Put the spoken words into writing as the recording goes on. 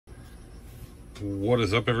What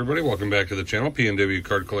is up, everybody? Welcome back to the channel. PNW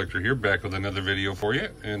Card Collector here, back with another video for you.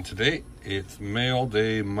 And today it's mail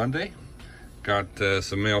day Monday. Got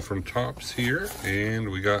some mail from Topps here, and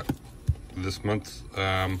we got this month's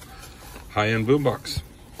high-end boombox.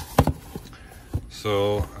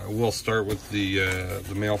 So we'll start with the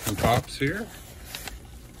mail from Topps here.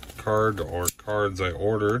 Cards I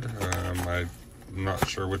ordered. I'm not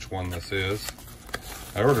sure which one this is.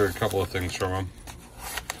 I ordered a couple of things from them.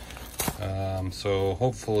 So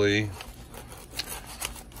hopefully,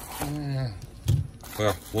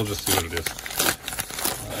 well, we'll just see what it is.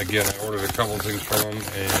 Again, I ordered a couple of things from them,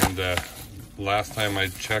 and last time I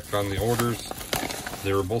checked on the orders,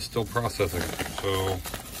 they were both still processing.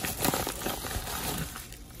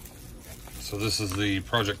 So this is the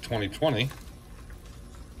Project 2020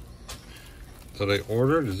 that I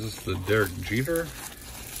ordered. Is this the Derek Jeter?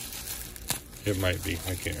 It might be,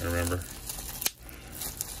 I can't remember.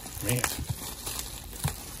 Man.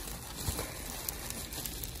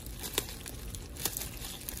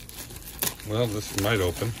 Well, this might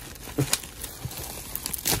open.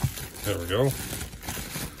 There we go.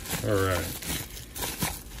 All right.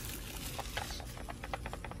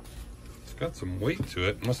 It's got some weight to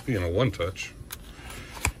it. Must be in a one-touch.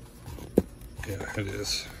 Yeah, it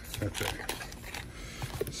is. Okay.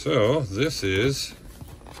 So, this is...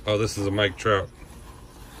 Oh, this is a Mike Trout.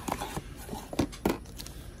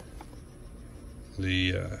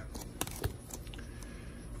 The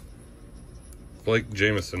Blake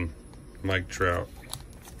Jameson Mike Trout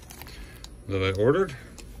that I ordered.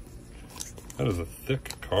 That is a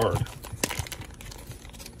thick card.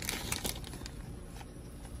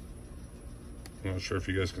 I'm not sure if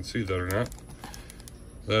you guys can see that or not.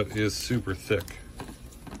 That is super thick.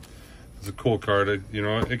 It's a cool card.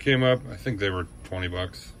 It came up, I think they were 20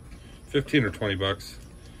 bucks, 15 or 20 bucks.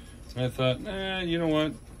 And I thought, you know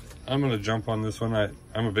what? I'm going to jump on this one.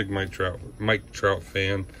 I'm a big Mike Trout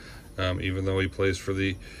fan, even though he plays for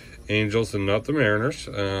the Angels and not the Mariners.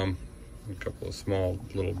 A couple of small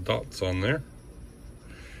little dots on there.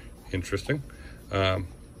 Interesting.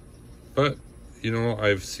 But,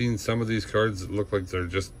 I've seen some of these cards that look like they're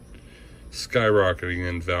just skyrocketing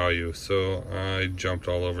in value. So I jumped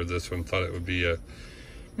all over this one. Thought it would be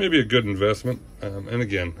maybe a good investment. And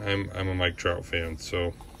again, I'm a Mike Trout fan,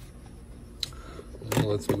 so...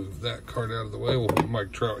 Let's move that card out of the way. We'll put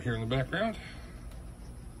Mike Trout here in the background.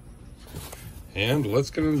 And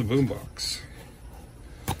let's get into the boombox.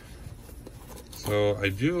 So I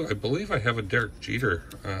believe I have a Derek Jeter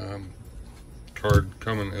card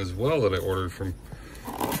coming as well that I ordered from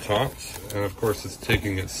Topps. And of course it's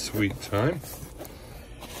taking its sweet time.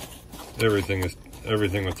 Everything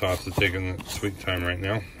with Topps is taking its sweet time right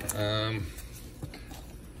now.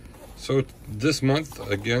 So this month,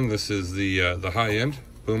 again, this is the high-end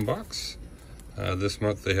boombox. This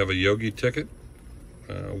month they have a Yogi ticket,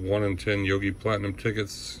 1 in 10 Yogi Platinum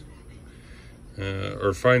tickets,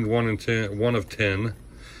 or find 1 of 10,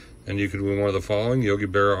 and you could win one of the following: Yogi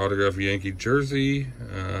Berra autographed Yankee jersey,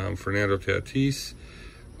 Fernando Tatis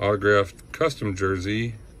autographed custom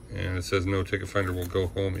jersey, and it says no ticket finder will go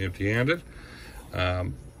home empty-handed.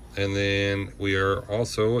 And then we are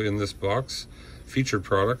also in this box. Featured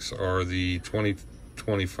products are the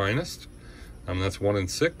 2020 Finest. That's 1 in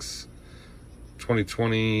 6.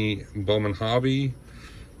 2020 Bowman Hobby,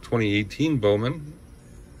 2018 Bowman,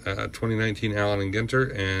 2019 Allen and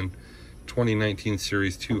Ginter, and 2019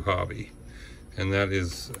 Series 2 Hobby. And that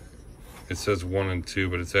is, it says 1 and 2,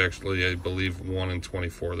 but it's actually, I believe, 1 in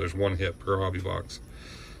 24. There's one hit per hobby box.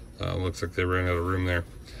 Looks like they ran out of room there.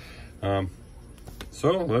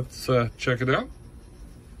 So let's check it out.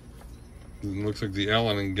 It looks like the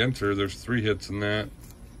Allen and Ginter, there's 3 hits in that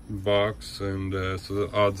box, and so the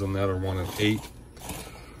odds on that are 1 in 8.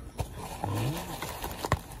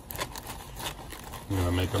 I'm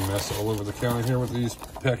gonna make a mess all over the counter here with these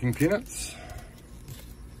packing peanuts.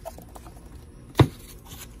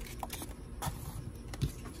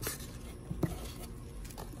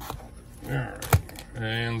 All right,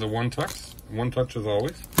 and the one touch as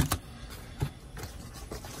always.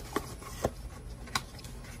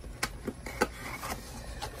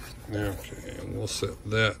 Okay, and we'll set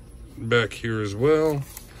that back here as well.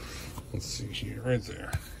 Let's see here, right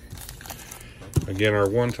there. Again, our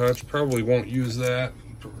one touch, probably won't use that,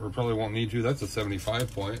 or probably won't need to. That's a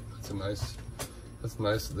 75 point. That's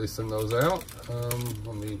nice that they send those out.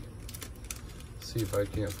 Let me see if I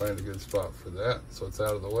can't find a good spot for that, so it's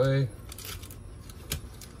out of the way.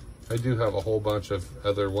 I do have a whole bunch of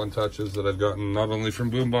other one touches that I've gotten not only from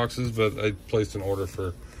boomboxes, but I placed an order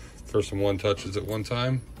for some one touches at one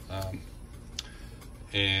time.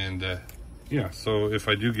 And yeah, so if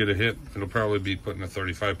I do get a hit, it'll probably be putting a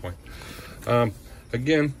 35 point.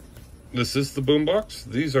 Again, this is the Boombox.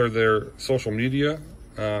 These are their social media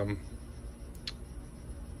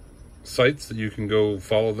sites that you can go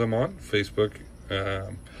follow them on. Facebook,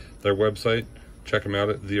 their website. Check them out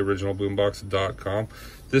at theoriginalboombox.com.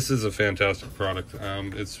 This is a fantastic product.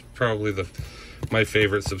 It's probably my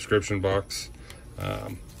favorite subscription box.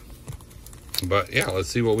 But yeah, let's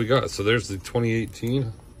see what we got. So there's the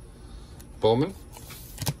 2018 Bowman,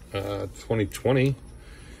 2020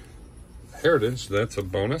 Heritage. That's a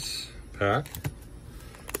bonus pack.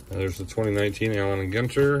 And there's the 2019 Allen and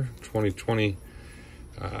Ginter, 2020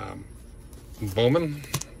 Bowman,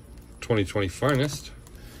 2020 Finest,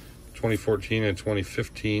 2014 and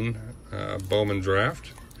 2015 Bowman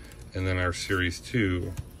Draft, and then our Series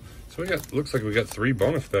 2. So looks like we got 3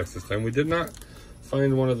 bonus packs this time. We did not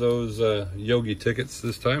find one of those Yogi tickets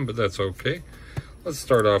this time, but that's okay. Let's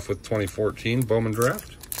start off with 2014 Bowman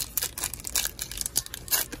Draft.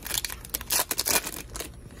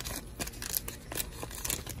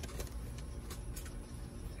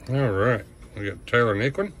 All right, we got Tyler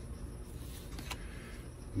Naquin,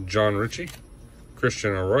 John Ritchie,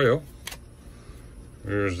 Christian Arroyo.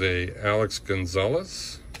 There's a Alex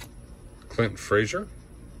Gonzalez, Clint Frazier,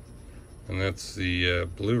 and that's the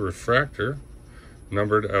blue refractor,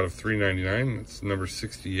 numbered out of 399. It's number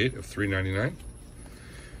 68 of 399.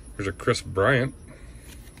 There's a Chris Bryant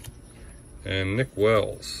and Nick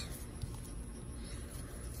Wells.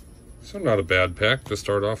 So not a bad pack to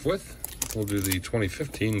start off with. We'll do the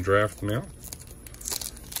 2015 draft now.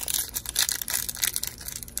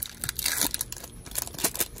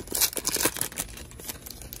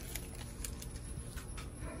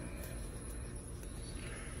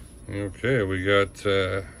 Okay, we got,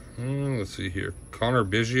 let's see here, Connor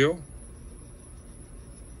Biggio.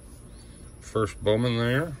 First Bowman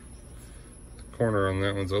there. The corner on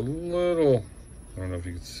that one's a little, I don't know if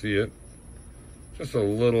you can see it, just a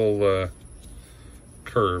little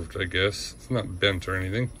curved, I guess. It's not bent or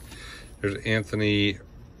anything. There's Anthony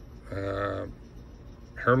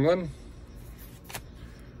Hermlin,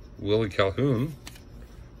 Willie Calhoun,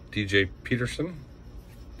 DJ Peterson,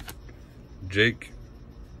 Jake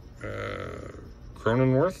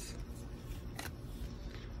Cronenworth,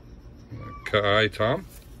 Kai Tom,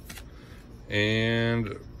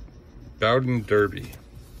 and Bowden Derby.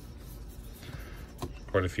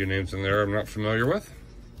 Quite a few names in there I'm not familiar with.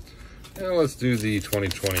 And let's do the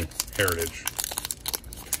 2020 Heritage.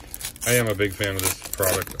 I am a big fan of this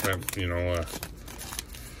product.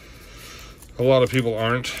 A lot of people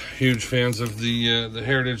aren't huge fans of the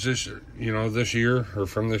Heritage this year or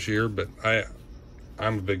from this year, but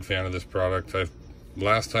I'm a big fan of this product.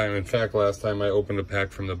 Last time I opened a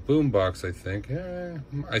pack from the Boombox, I think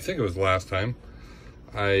it was last time,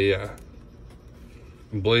 I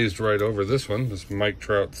blazed right over this one, this Mike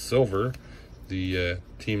Trout Silver. The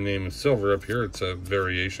team name is Silver up here. It's a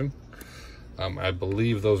variation. I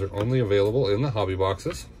believe those are only available in the hobby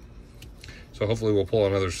boxes. So hopefully we'll pull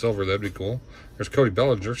another silver. That'd be cool. There's Cody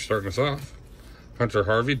Bellinger starting us off. Hunter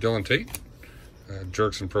Harvey, Dylan Tate,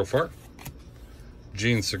 Jerks and Profar,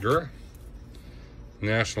 Gene Segura,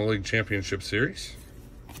 National League Championship Series,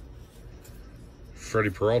 Freddie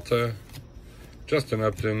Peralta, Justin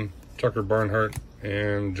Upton, Tucker Barnhart,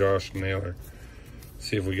 and Josh Naylor.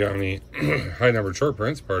 See if we got any high numbered short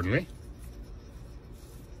prints, pardon me.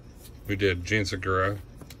 We did. Gene Segura.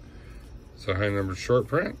 It's a high numbered short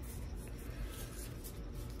print.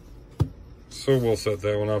 So we'll set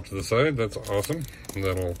that one off to the side. That's awesome.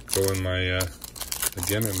 That'll go in my,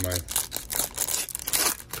 again, in my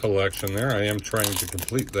collection there. I am trying to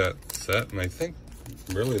complete that set, and I think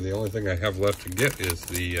really the only thing I have left to get is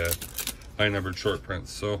the high numbered short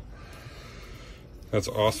prints. So that's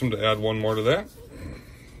awesome to add one more to that.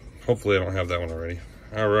 Hopefully I don't have that one already.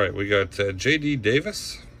 All right, we got J.D.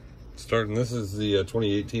 Davis starting. This is the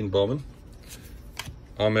 2018 Bowman.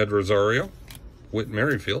 Ahmed Rosario, Whit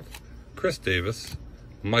Merrifield, Chris Davis,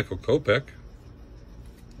 Michael Kopech,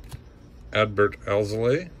 Adbert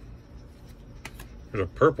Alzolay. There's a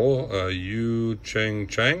purple, Yu Chang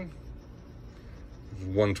Chang,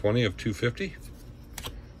 120 of 250.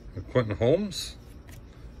 Quentin Holmes,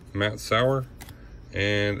 Matt Sauer,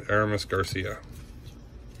 and Aramis Garcia.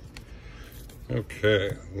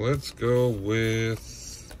 Okay, let's go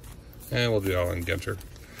with, we'll do Allen Ginter.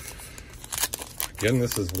 Again,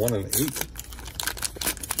 this is 1 and 8.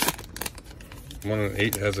 1 and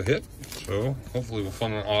 8 has a hit, so hopefully we'll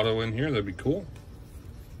find an auto in here. That'd be cool.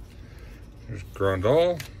 There's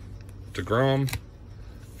Grandal, DeGrom,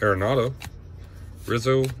 Arenado,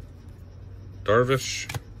 Rizzo, Darvish,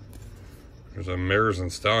 There's a Mares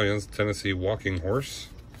and Stallions Tennessee Walking Horse.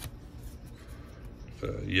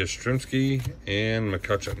 Yastrzemski and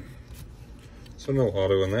McCutcheon. So no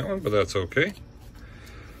auto in that one, but that's okay.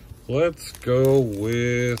 Let's go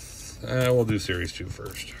with, we'll do Series 2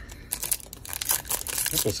 first.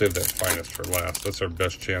 I think we'll save that Finest for last. That's our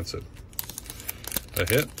best chance at a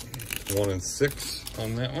hit. 1 and 6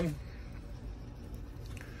 on that one.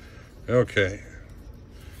 Okay.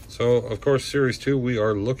 So, of course, Series 2, we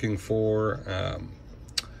are looking for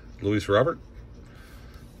Luis Robert.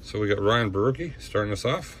 So we got Ryan Barucki starting us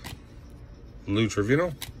off. Lou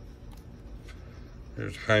Trevino.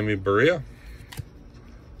 There's Jaime Barria.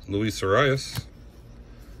 Luis Arias.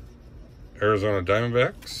 Arizona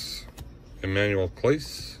Diamondbacks. Emmanuel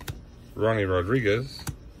Clace. Ronnie Rodriguez.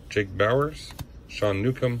 Jake Bowers. Sean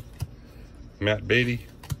Newcomb. Matt Beatty.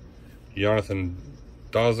 Jonathan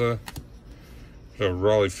Daza.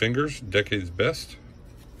 Raleigh Fingers, Decade's Best.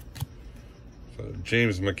 So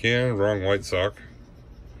James McCann, Wrong White Sox.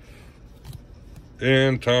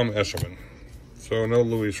 And Tom Eshelman. So no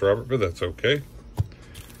Luis Robert, but that's okay.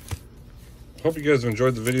 Hope you guys have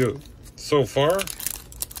enjoyed the video so far.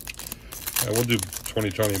 We'll do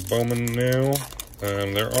 2020 Bowman now.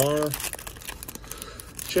 There are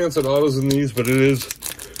chance at autos in these, but it is,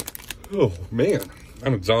 oh man,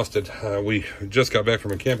 I'm exhausted. We just got back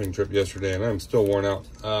from a camping trip yesterday, and I'm still worn out.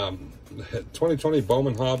 2020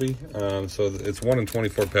 Bowman Hobby. So it's 1 in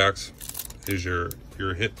 24 packs is your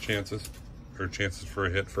hit chances, or chances for a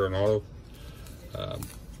hit for an auto.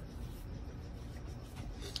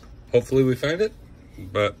 Hopefully we find it,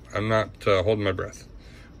 but I'm not holding my breath.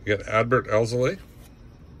 We got Adbert Alzolay,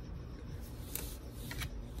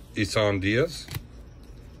 Isan Diaz,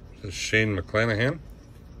 Shane McClanahan,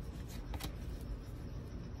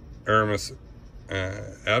 Aramis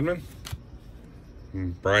Admin,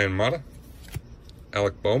 Brian Mata,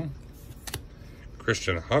 Alec Bohm,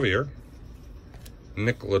 Christian Javier,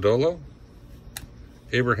 Nick Lodolo,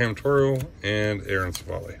 Abraham Toro, and Aaron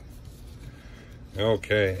Savali.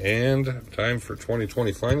 Okay, and time for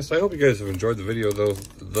 2020 Finest. I hope you guys have enjoyed the video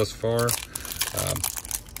thus far.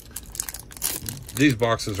 These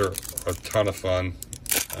boxes are a ton of fun.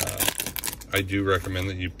 I do recommend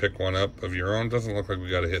that you pick one up of your own. Doesn't look like we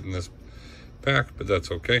got a hit in this pack, but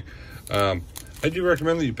that's okay. I do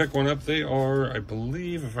recommend that you pick one up. They are, I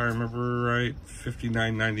believe, if I remember right,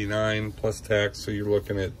 $59.99 plus tax. So you're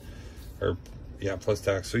looking at, or yeah, plus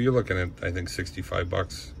tax. So you're looking at, I think, 65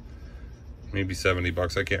 bucks, maybe 70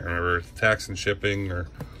 bucks. I can't remember, tax and shipping, or,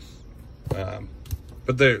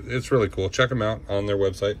 but it's really cool. Check them out on their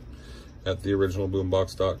website at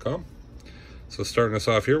theoriginalboombox.com. So starting us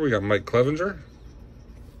off here, we got Mike Clevenger,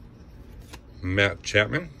 Matt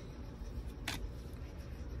Chapman.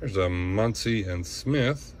 There's a Muncy and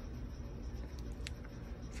Smith.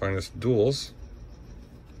 Finest Duels.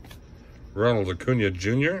 Ronald Acuna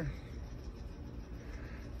Jr.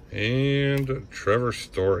 And Trevor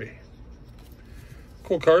Story.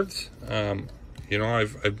 Cool cards. You know,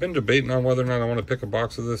 I've been debating on whether or not I want to pick a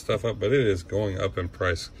box of this stuff up, but it is going up in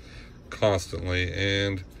price constantly,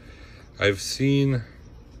 and I've seen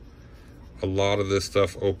a lot of this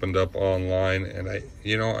stuff opened up online, and I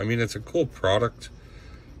mean, it's a cool product,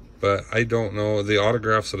 but I don't know, the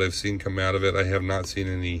autographs that I've seen come out of it, I have not seen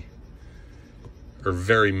any, or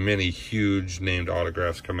very many huge named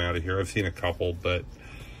autographs come out of here. I've seen a couple, but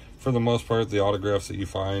for the most part, the autographs that you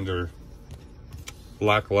find are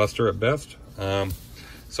lackluster at best.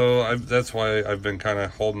 So that's why I've been kind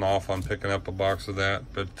of holding off on picking up a box of that,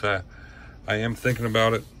 but I am thinking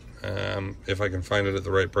about it. If I can find it at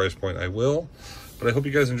the right price point, I will. But I hope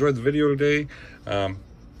you guys enjoyed the video today.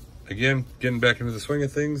 Again, getting back into the swing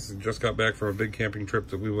of things. Just got back from a big camping trip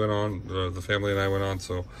that we went on, the family and I went on.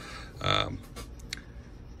 So,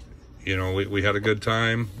 you know, we had a good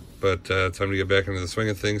time, but time to get back into the swing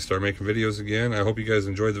of things, start making videos again. I hope you guys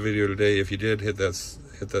enjoyed the video today. If you did, hit that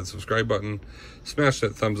subscribe button, smash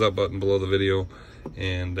that thumbs up button below the video,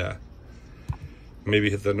 and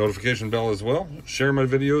maybe hit that notification bell as well. Share my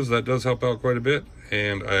videos. That does help out quite a bit.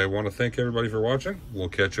 And I want to thank everybody for watching. We'll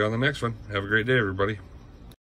catch you on the next one. Have a great day, everybody.